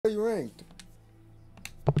ranked?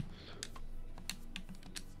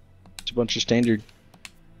 It's a bunch of standard.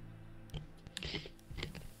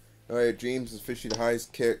 Alright, Dreams is officially the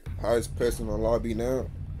highest person in the lobby now.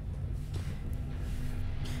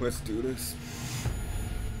 Let's do this.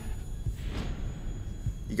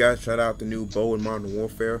 You guys tried out the new bow in Modern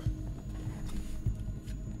Warfare?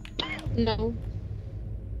 No.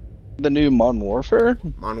 The new Modern Warfare?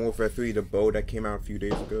 Modern Warfare 3, the bow that came out a few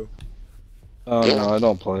days ago. Oh no, I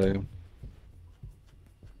don't play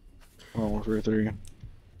Modern Warfare 3.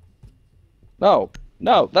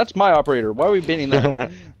 No, that's my operator. Why are we banning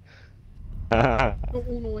that? Oh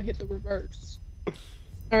no, I hit the reverse.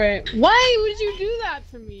 Alright. Why would you do that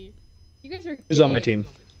to me? You guys are. Who's on my team?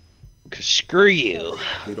 Screw you.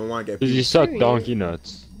 They don't want to get Cause you beat. suck donkey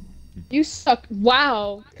nuts. You suck.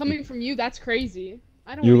 Wow. Coming from you, that's crazy.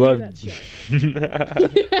 I don't You want love to hear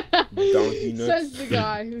that shit. Donkey nuts. Says the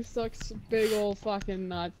guy who sucks big old fucking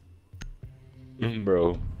nuts.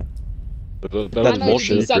 bro. That's I know you be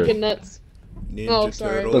bullshit. sucking nuts. Ninja Oh,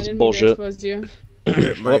 sorry. Turtles. That's I didn't bullshit. mean to expose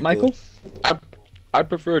you. What, Michael? I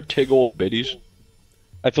prefer Tiggle biddies.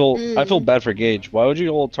 I feel bad for Gage. Why would you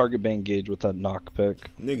all target ban Gage with that knock pick?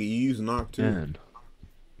 Nigga, you use knock too. Man.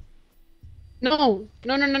 No.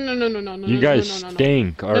 You guys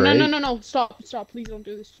stink, No, alright? no. Stop. Please don't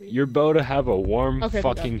do this to me. You're about to have a warm, Okay,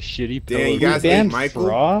 fucking shitty pillow. Damn, you guys hate Banned Michael?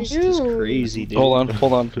 Frost is Ew. crazy, dude. Hold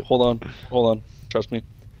on. Trust me.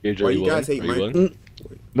 Gage, Why are you guys willing? hate Are you Michael? willing?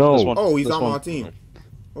 No. This one. Oh, he's This on one. my team.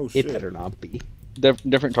 Oh It shit. better not be.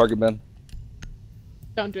 Different target ban.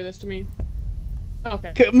 Don't do this to me.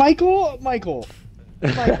 Okay. Michael.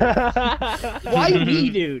 Why me,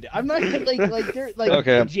 dude? I'm not like they're like.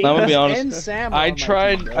 Okay, I'm James gonna be honest. And Sam are I on my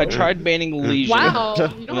tried team, bro. I tried banning Legion. Wow. You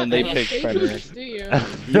And don't then they have any picked favorites, Fenrir. do you?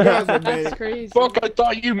 You guys are That's banned. crazy. Fuck, I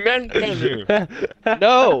thought you meant Fenrir.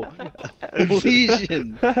 No,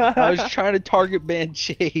 Legion. I was trying to target ban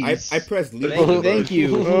Chase. I pressed leave. Thank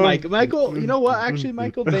you, Michael. You know what? Actually,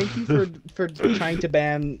 Michael, thank you for trying to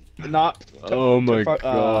ban not. Oh my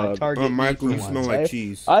god. Target Oh, me Michael, for you smell once. like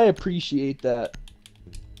cheese. I appreciate that.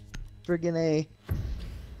 Friggin' A.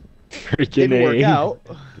 Freaking Didn't work A. out,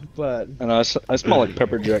 but And I smell like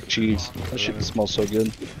pepper jack cheese. That shit smells so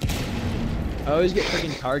good. I always get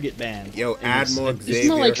friggin' target banned. Yo, Admiral it's You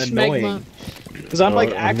smell like Xavier. schmegma. Because I'm like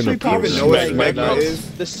I'm actually gonna Do you probably even know what like schmegma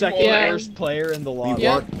is? the second Yeah. worst player in the You lobby.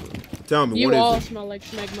 Yeah. what? Tell me, You what all is it? smell like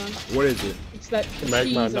schmegma. What is it? It's that Schmegma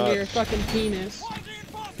cheese under nuts. your fucking penis.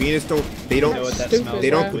 Penis don't. They You know don't. what that Stupid. smells They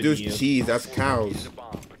don't like, produce wouldn't you? cheese. That's cows.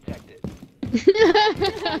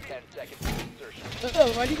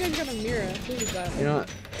 Oh, why do you guys got a mirror? Who is that? You know what?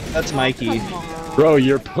 That's Mikey. Come on. Bro,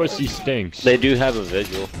 your pussy stinks. They do have a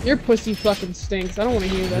visual. Your pussy fucking stinks. I don't want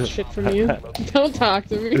to hear that shit from you. Don't talk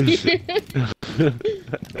to me.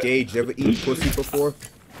 Gage, you ever eat pussy before?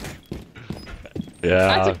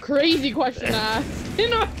 That's Yeah. a crazy question to ask. You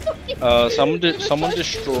know, Someone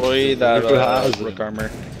destroy that Who has it? Rook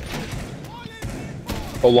armor.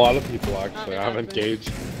 A lot of people actually. I haven't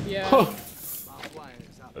gauged. Yeah.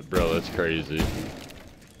 Bro, that's crazy.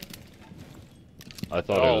 I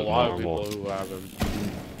thought Oh, it a was lot normal. of people who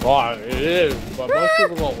haven't. Well, it is, but most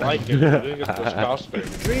people don't like it. I think it's disgusting.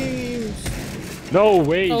 Dreams. No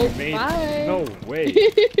way, Oh, you made bye. No way.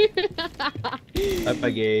 At my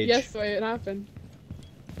gauge. Yes, wait, it happened.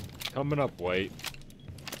 Coming up white.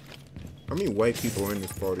 How many white people are in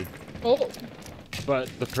this party? Oh. But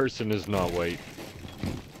the person is not white.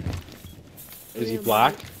 Is he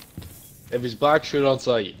black? If he's black, shoot on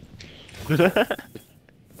sight.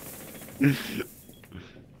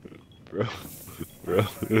 Bro,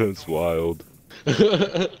 that's wild.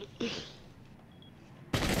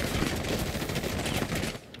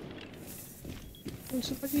 Can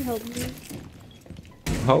somebody help me?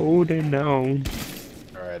 Holding on.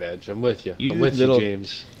 Alright, Edge, I'm with you. You I'm with little- you,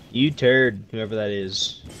 James. You turd, whoever that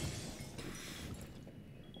is.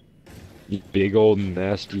 You big old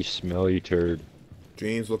nasty smelly turd.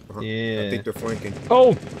 Dreams, look behind. Yeah. I think they're flanking.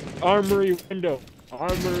 Oh! Armory window.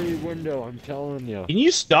 Armory window, I'm telling you. Can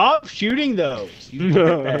you stop shooting those? You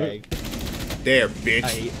dirtbag. There, bitch.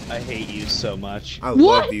 I hate you so much. I What?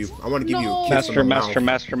 love you. I want to give you No. a kiss on Master, the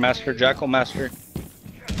mouth. master, Jackal master.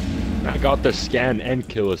 I got the scan and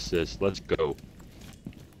kill assist. Let's go.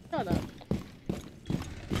 Shut up.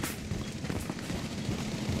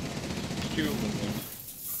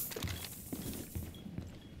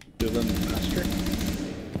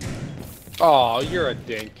 Oh, you're a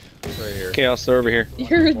dink. Right here. Chaos, they're over here.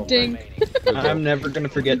 You're a dink. I'm never gonna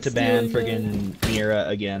forget to ban Stealing friggin' Mira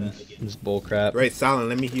again. This bullcrap. Right, Silent,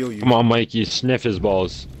 let me heal you. Come on, Mikey, sniff his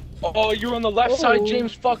balls. Oh, you're on the left Oh. side,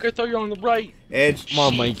 James. Fuck, I thought you were on the right. Edge. Come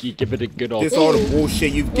on, Mikey, give it a good old. This all the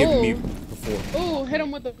bullshit you've given me Ooh. before. Oh, hit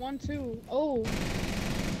him with the 1-2. Oh.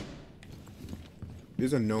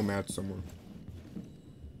 There's a nomad somewhere.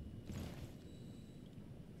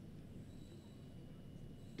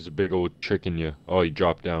 There's a big old trick in you. Oh, he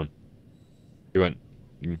dropped down. He went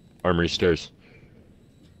armory stairs.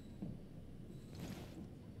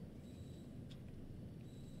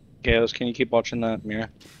 Chaos, can you keep watching that mirror?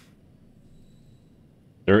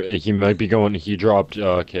 He might be going. He dropped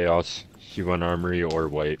chaos. He went armory or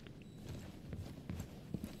white.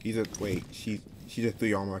 He's a wait. She's a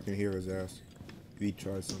 3 armor. I can hear his ass. If he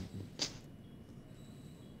tries something.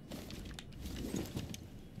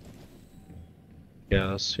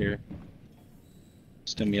 Chaos here.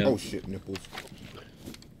 Stim me up. Oh shit, nipples.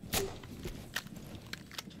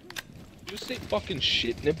 You say fucking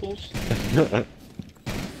shit nipples?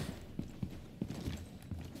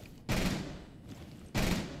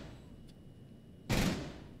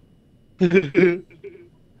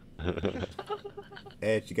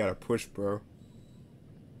 Edge, you gotta push, bro.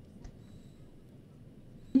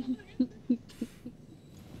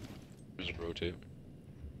 Just rotate.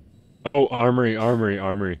 Oh, armory.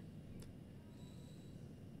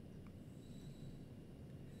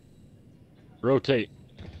 Rotate.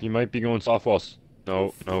 He might be going soft walls.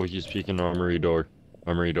 No, he's peeking armory door.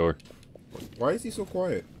 Why is he so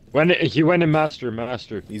quiet? He went in master.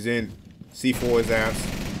 He's in. C4 his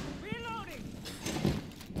ass.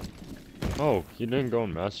 Oh, he didn't go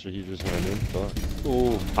in master. He just went in. Fuck.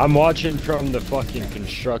 Ooh. I'm watching from the fucking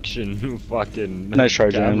construction fucking Nice try,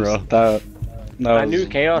 James. camera. That I knew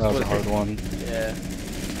chaos was was a hard one. Yeah.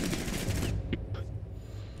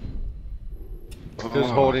 Just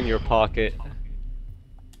holding your pocket.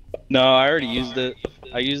 No, I already used it.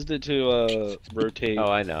 I used it to rotate Oh,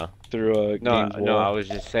 I know. through a No, game's no, I wall. was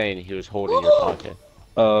just saying he was holding your pocket.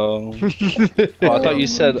 Oh. Well, I thought you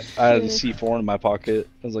said I had a C4 in my pocket.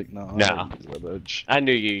 I was like, no. I No. don't use that bitch. I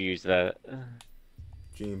knew you used that.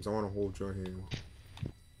 James, I wanna hold your hand.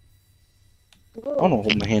 I want to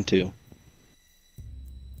hold my hand too.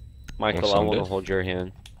 Michael, I Someday. want to hold your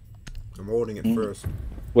hand. I'm holding it first.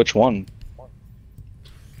 Which one?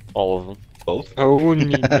 All of them. Both? Oh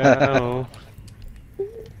no.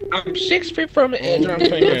 I'm 6 feet from the edge. I'm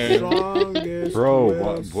thinking. Strongest Bro,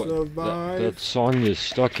 will what survive. that song is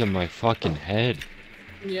stuck in my fucking head.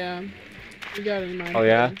 Yeah. You got it in mind. Oh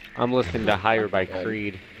yeah? I'm listening to Higher by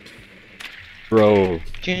Creed. Bro.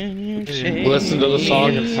 Can you Listen to the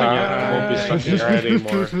song and sing it. I won't be stuck in your head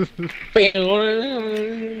anymore.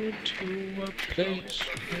 To a place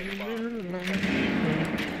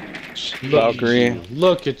Valkyrie.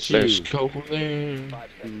 Look at you. Let's go there.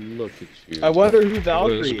 Look at you. I wonder who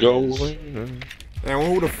Valkyrie Let's go is. there. Hey,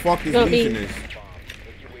 who the fuck is Not me. Legion is?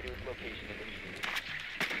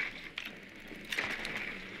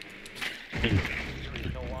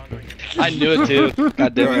 I knew it too.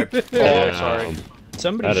 God damn it. Oh, I'm sorry.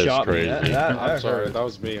 Somebody That is shot crazy. me. That I I'm sorry. heard. That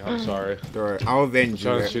was me. I'm sorry. Alright, I'll avenge you.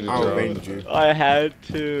 Trying to shoot a I'll drone. avenge you. I had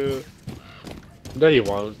to. No, you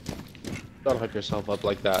won't. Don't hype yourself up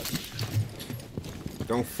like that.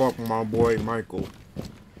 Don't fuck with my boy Michael.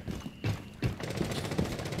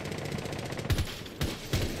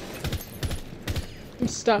 I'm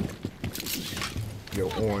stuck. Yo,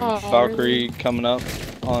 orange. Oh, Valkyrie coming up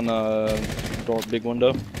on door, big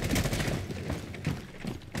window.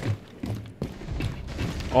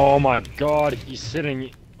 Oh my god, he's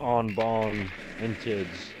sitting on bomb and kids.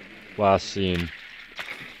 Last scene.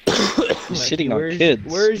 He's sitting Where's- on kids.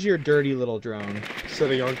 Where's your dirty little drone?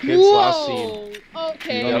 Sitting on kids last scene. Whoa!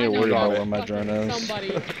 Okay, You don't I need to know worry about you're where my fucking drone is.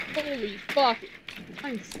 Somebody. Holy fuck.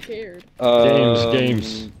 I'm scared.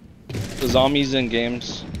 Games. The zombies in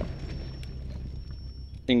games.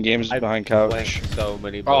 In games I behind Went couch. so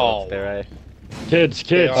many bullets Oh. there. Kids.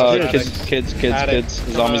 Kids. Zombies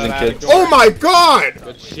and kids. Oh my god!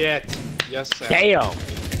 Good shit. Yes, sir. Damn!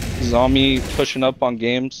 Zombie pushing up on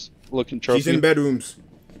games. Looking She's in trophy. bedrooms.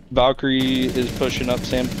 Valkyrie is pushing up,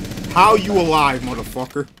 Sam. How you alive,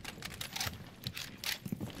 motherfucker?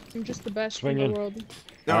 I'm just the best in Swinging. the world.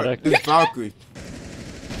 No, Addict. this is Valkyrie.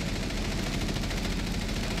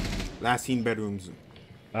 Last seen bedrooms.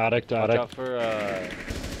 Addict. Watch out for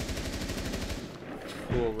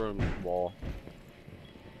cool room wall.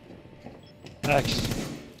 X.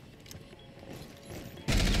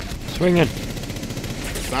 Swinging.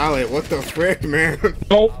 Solid, what the frick, man?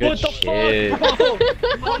 Oh, Good shit.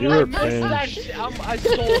 You were pinched. I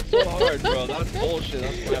stole it so hard, bro. That's bullshit.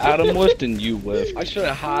 That's what Adam whiffed and you whiffed. I should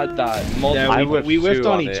have had that. Yeah, I we whiffed too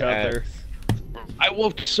on on each it, other. I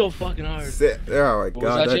whooped so fucking hard. Oh my What was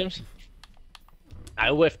god. that, James? I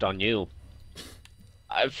whiffed on you.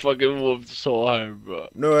 I fucking whooped so hard, bro.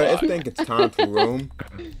 No, I think it's time for Rome.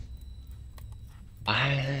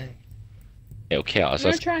 Yo, Chaos,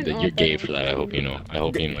 We're that's, trying all you're gay better. for that. I hope you know. I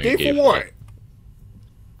hope you know Gay you're gay for what? that.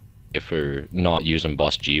 If we're not using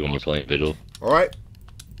Boss G when you're playing Vigil. Alright.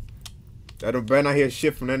 I don't better not hear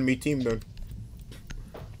shit from the enemy team then.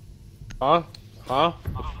 Huh? Huh?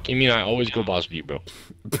 You mean I always go Boss G, bro?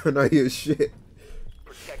 Better not hear shit.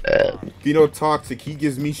 You know Toxic, he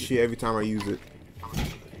gives me shit every time I use it.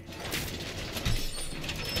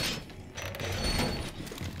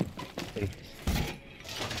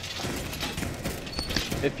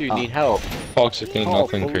 If you need help. Toxic ain't Oh,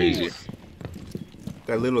 nothing crazy.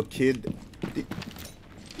 That little kid.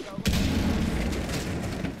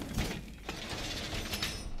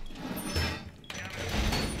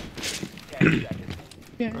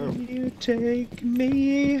 Can you take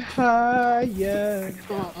me higher?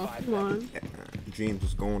 Oh, come on. Dreams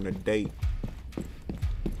was going on a date.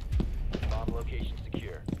 Bomb location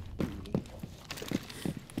secure.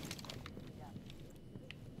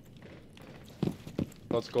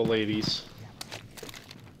 Let's go, ladies.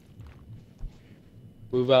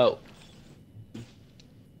 Move out.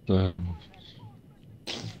 Uh,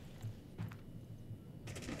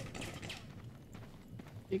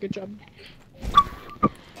 Yeah, good job.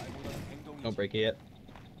 Don't break it yet.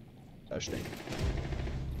 Oh, shit.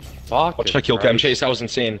 Fuck. Watch that kill cam chase. That was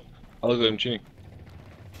insane. I look at him cheating.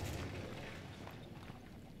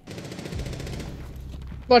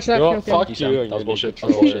 Watch that. You know what? kill cam. Fuck Sam. you. That and was your bullshit. That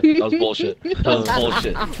controller. was bullshit. That was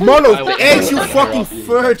bullshit. That was bullshit. Mono, I- ain't you I- fucking I-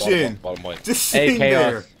 virgin? Bottom white. Just Hey, sitting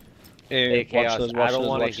there. Chaos. Hey, watch Chaos, this, I watch don't this,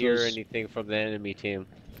 want to watch hear this. anything from the enemy team.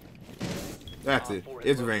 That's it.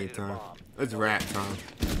 It's rain time. It's rat time.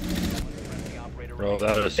 Bro,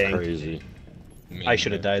 that is crazy. I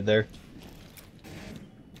should have died there.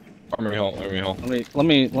 Armory hall, armory hall. Let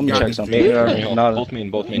me Got check me. something. Main, armory hall. Not- Both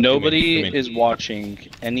main, both main. Nobody two main, two is main. watching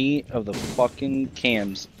any of the fucking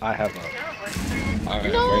cams I have up. Alright,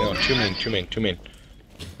 right now. Two main, two main, two main.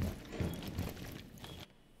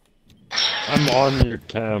 I'm on your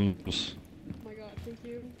cams. Oh my god, thank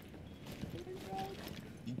you. Oh my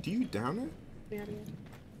god. Do you down it? Yeah, yeah.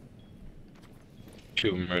 Two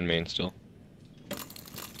of them are in main still.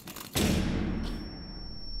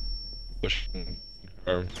 Push.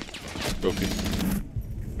 Arm. Broken.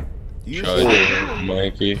 Do you Try,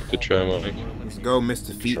 Mikey. Good try, Mike. Let's go,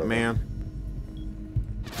 Mr. Feet Man.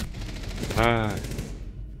 Ah.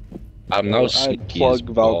 I'm now I sneaky plug as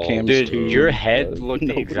Val balls, cams Dude, too, your head but looked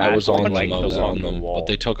nobody- exactly I was on them, like I the was one on the them, wall. but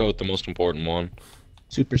they took out the most important one.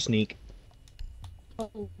 Super sneak.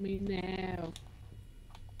 Oh me now.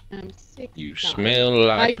 I'm sick. You now.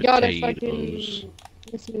 smell I like gotta potatoes, fucking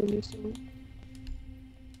listen to a new song.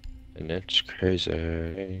 and it's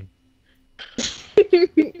crazy.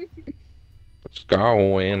 What's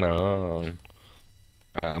going on?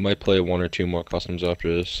 I might play one or two more customs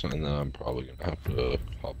after this, and then I'm probably gonna have to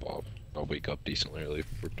hop off. I'll wake up decently early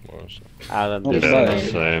for tomorrow. So. Adam, Oh, this yeah,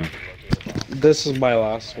 is Same. This is my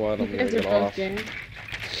last one. I'm You gonna guys are get both off. gay.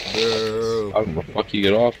 Bro. How the fuck you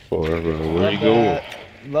get off for, bro? Where you go?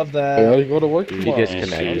 Love Yeah, that. you go to work He tomorrow.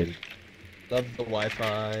 disconnected. Love the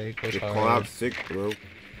Wi-Fi. Goes Your hard. collab's sick, bro.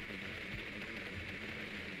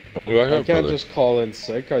 Who I I have, can't brother? just call in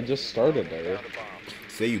sick. I just started there.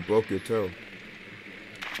 Say you broke your toe.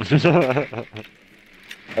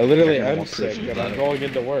 I literally Yeah, am one sick person and got I'm it. going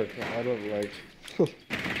into work. I don't like.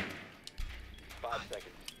 5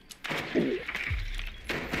 seconds.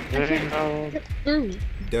 Get through.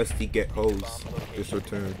 Dusty get hose. This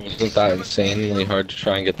return. Wasn't that insanely hard to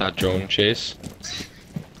try and get that drone chase?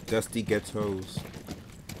 Dusty gets hose.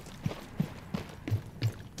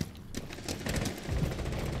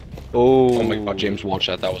 Oh my god, James, watch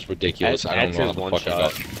that. That was ridiculous. I don't know how Answers the one fuck I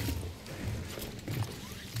shot. got.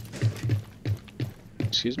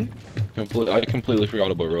 Excuse me? I completely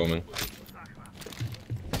forgot about Roman.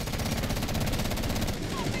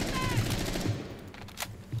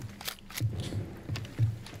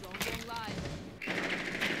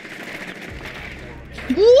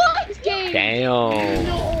 What game? Damn.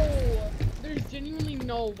 No. There's genuinely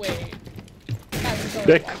no way. That's so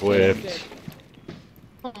They fucking quit. sick.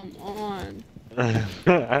 Come on.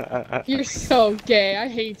 You're so gay. I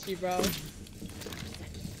hate you, bro.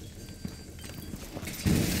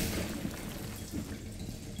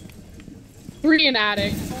 Three an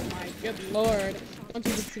addict. Oh my good lord. Don't do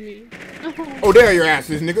this to me. No. Oh, there your ass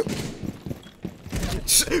is, nigga.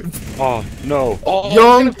 Oh no. Oh,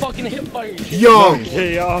 Young. I'm fucking hit by your Young.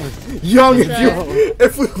 Chaos. Young, if Okay. you,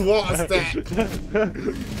 if we lost that.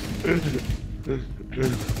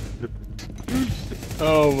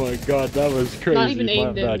 Oh my god, that was crazy. Not even My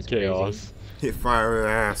aimed in, bad was crazy. chaos. Hit fire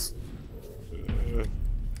ass.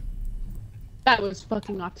 That was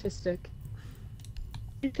fucking autistic.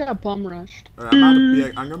 You got bum rushed.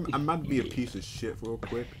 I'm about to be a piece of shit real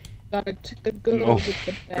quick. Gotta take a good No. with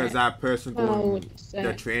the Because bad. that person Oh, going, with the the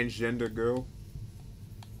sack. transgender girl.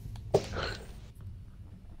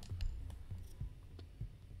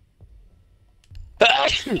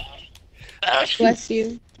 Bless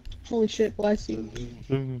you. Holy shit, bless you.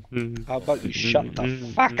 How about you shut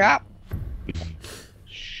the fuck up?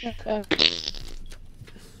 Shut up.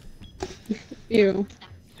 Ew.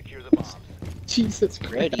 Secure the bombs. Jesus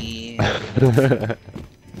Christ. Ready.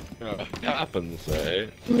 It happens, eh?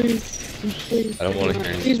 Please, please. I don't wanna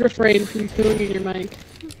hear it. Please refrain from pooing in your mic.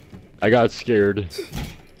 I got scared.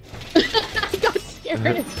 I got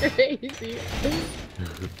scared. It's crazy.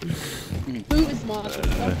 Poo is monster.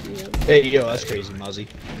 Fuck you. Hey, yo, that's crazy, Mozzie.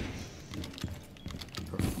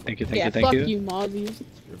 Thank you, Yeah, thank fuck you. you, Mozzie.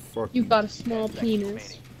 You're fucking, You got a small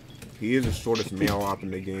penis. he is the shortest male op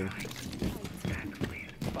in the game.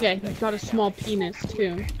 Yeah, you got a small penis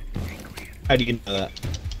too. How do you know that?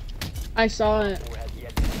 I saw it.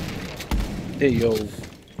 Hey, yo.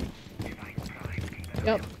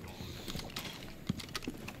 Yep.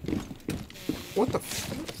 What the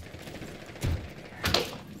fuck?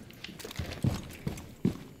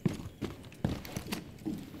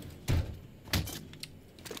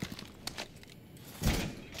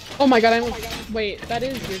 Oh my god, I almost. Wait, that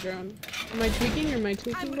is your drone. Am I tweaking or am I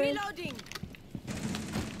tweaking, bro?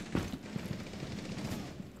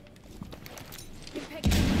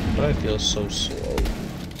 But I feel so slow.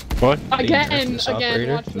 What? Again, this again,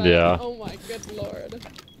 operator? watch that. Yeah. Oh my good lord.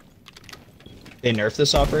 They nerfed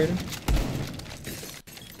this operator?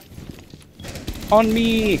 On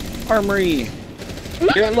me! Armory! You're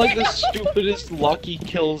getting like the stupidest lucky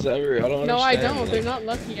kills ever. I don't No, I understand. don't. They're not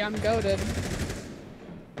lucky. I'm goaded.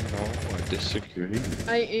 No, I disagree.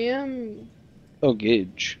 I am. Oh,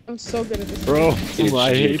 Gage. I'm so good at this. Bro, Dude,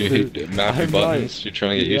 I hate dude, this. map your I'm buttons. You're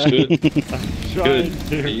trying to get Yeah. used to it. Trying Good.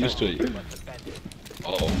 to. Get used to it.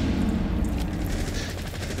 Oh.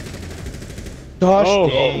 Gosh, Oh,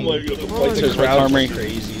 dang. my god. Oh, There's There's my armory.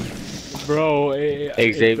 Crazy. Bro,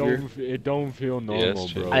 Xavier. it don't feel normal,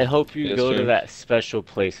 Yes, bro. I hope you Yes, go sir. to that special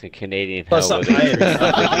place in Canadian That's Hell not where my they area.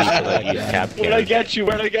 let you use cap Where'd I cans. get you?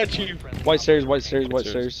 Where'd I get you? White stairs, white stairs, white White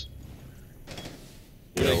stairs. stairs.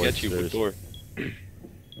 Where'd I Yeah, get you? What what's door?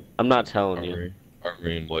 I'm not telling you. Armory.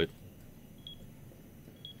 Armory and white.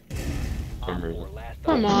 Armory.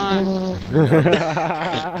 Come on.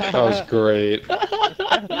 That was great.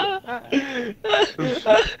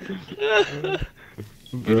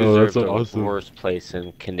 You Bro, deserve that's the awesome. worst place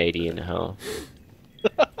in Canadian Hell.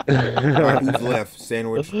 Alright, who's left?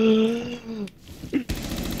 Sandwich. You're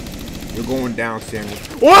going down, Sandwich.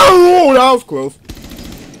 Whoa! That was close.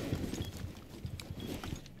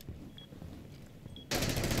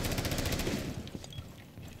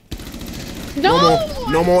 No!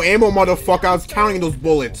 No more ammo, motherfucker. I was counting those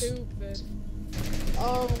bullets. Stupid.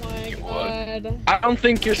 Oh my what? god. I don't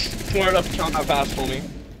think you're smart enough to count that fast for me.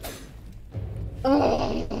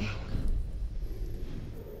 Ugh.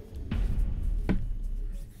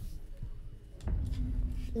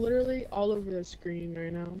 Literally all over the screen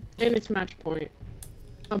right now. And it's match point.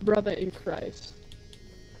 A brother in Christ.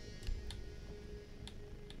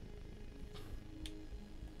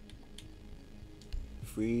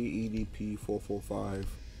 Free EDP 445.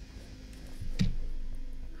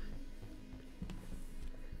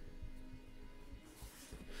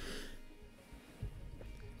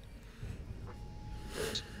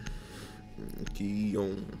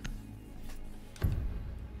 Keon.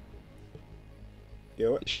 Yeah,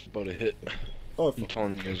 what? It's about to hit. Oh, I'm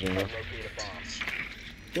telling you guys right now.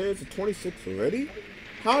 there's the 26th already?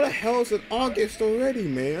 How the hell is it August already,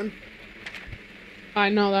 man? I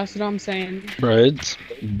know, that's what I'm saying. Right, it's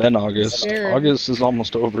been August. Scared. August is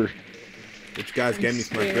almost over. Which you guys get me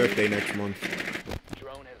for my scared. birthday next month.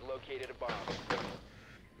 Drone has located a bomb.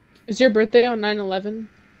 Is your birthday on 9/11?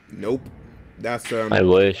 Nope. That's I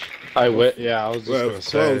wish. Yeah, I was just well, gonna it's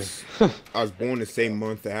say. close. I was born the same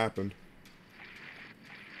month it happened.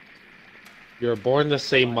 You were born the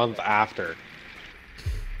same month after.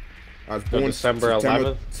 I was So born December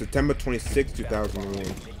 11th? September 26, 2001. Make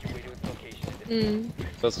your way to its location.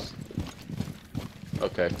 That's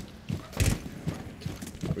okay.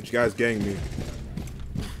 What you guys getting me?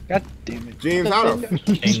 God damn it. James, how the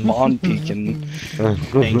Spawn peeking.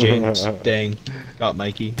 Dang, James. Dang. Got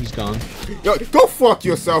Mikey. He's gone. Yo, go fuck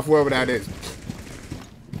yourself, whoever that is.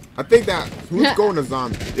 I think that who's going to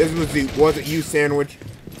zombie? This was it you, Sandwich?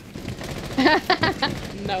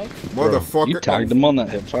 No. Motherfucker. You tagged him on that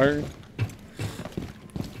hipfire?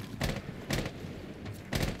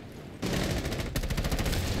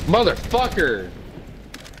 Motherfucker!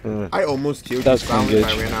 I almost killed That's you finally if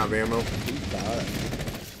I engaged. ran out of ammo.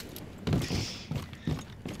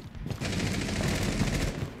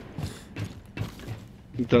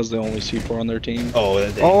 Does the only C4 on their team? Oh,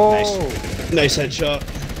 nice headshot.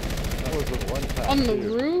 That was a one tap. On the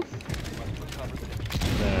too. roof?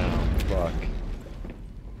 Damn, fuck.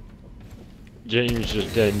 James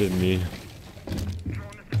just ended me.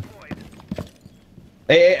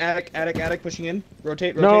 Hey, attic, pushing in.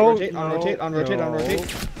 Rotate, rotate, on rotate.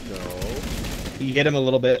 No. You hit him a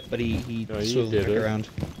little bit, but he No, you swiveled did back it. around.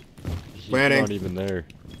 He's Planning. not even there.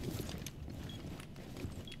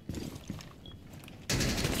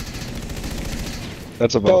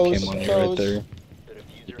 That's a Valcam on you right there.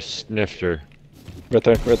 You sniffed her. Right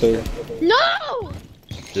there, right there. No!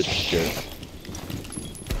 Good shit.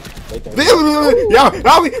 Yo,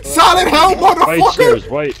 Silent Hell, White motherfucker! stairs,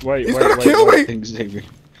 wait, He's gonna kill me! Xavier.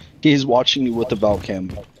 He's watching you with the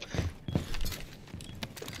Valcam.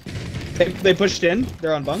 They pushed in.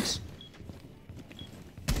 They're on bunks.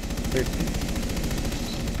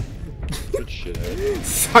 Good shit.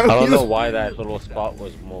 Silent, I don't you know just- why that little spot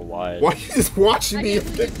was more wide. Why you just watching I me?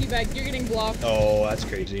 can't get you back. You're getting blocked. Oh, that's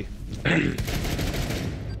crazy.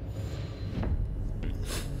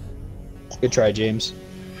 Good try, James.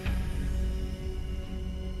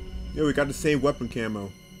 Yo, we got the same weapon camo.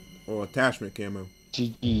 Or attachment camo.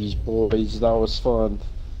 GG's, boys. That was fun.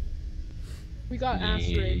 We got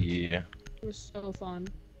Astrid. Yeah. It was so fun.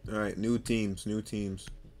 Alright, new teams.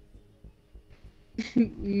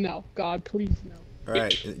 No, God, please no.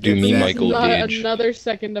 Alright. Do me, Zach- Michael Not Gage. another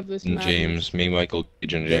second of this And match. James. Me, Michael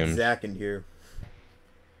Gage, and Get James. Zach in here.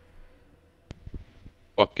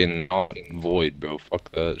 Fucking void, bro.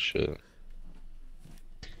 Fuck that shit.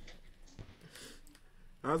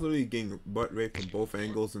 I was literally getting butt raped from both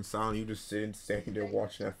angles and Silent, you just standing there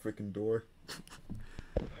watching that freaking door.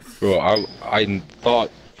 Bro, I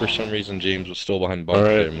thought for some reason James was still behind bunk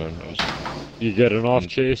Alright. there, man. I was You getting off,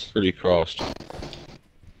 Chase? pretty crossed.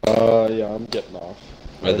 Yeah, I'm getting off.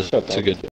 Right, that's a good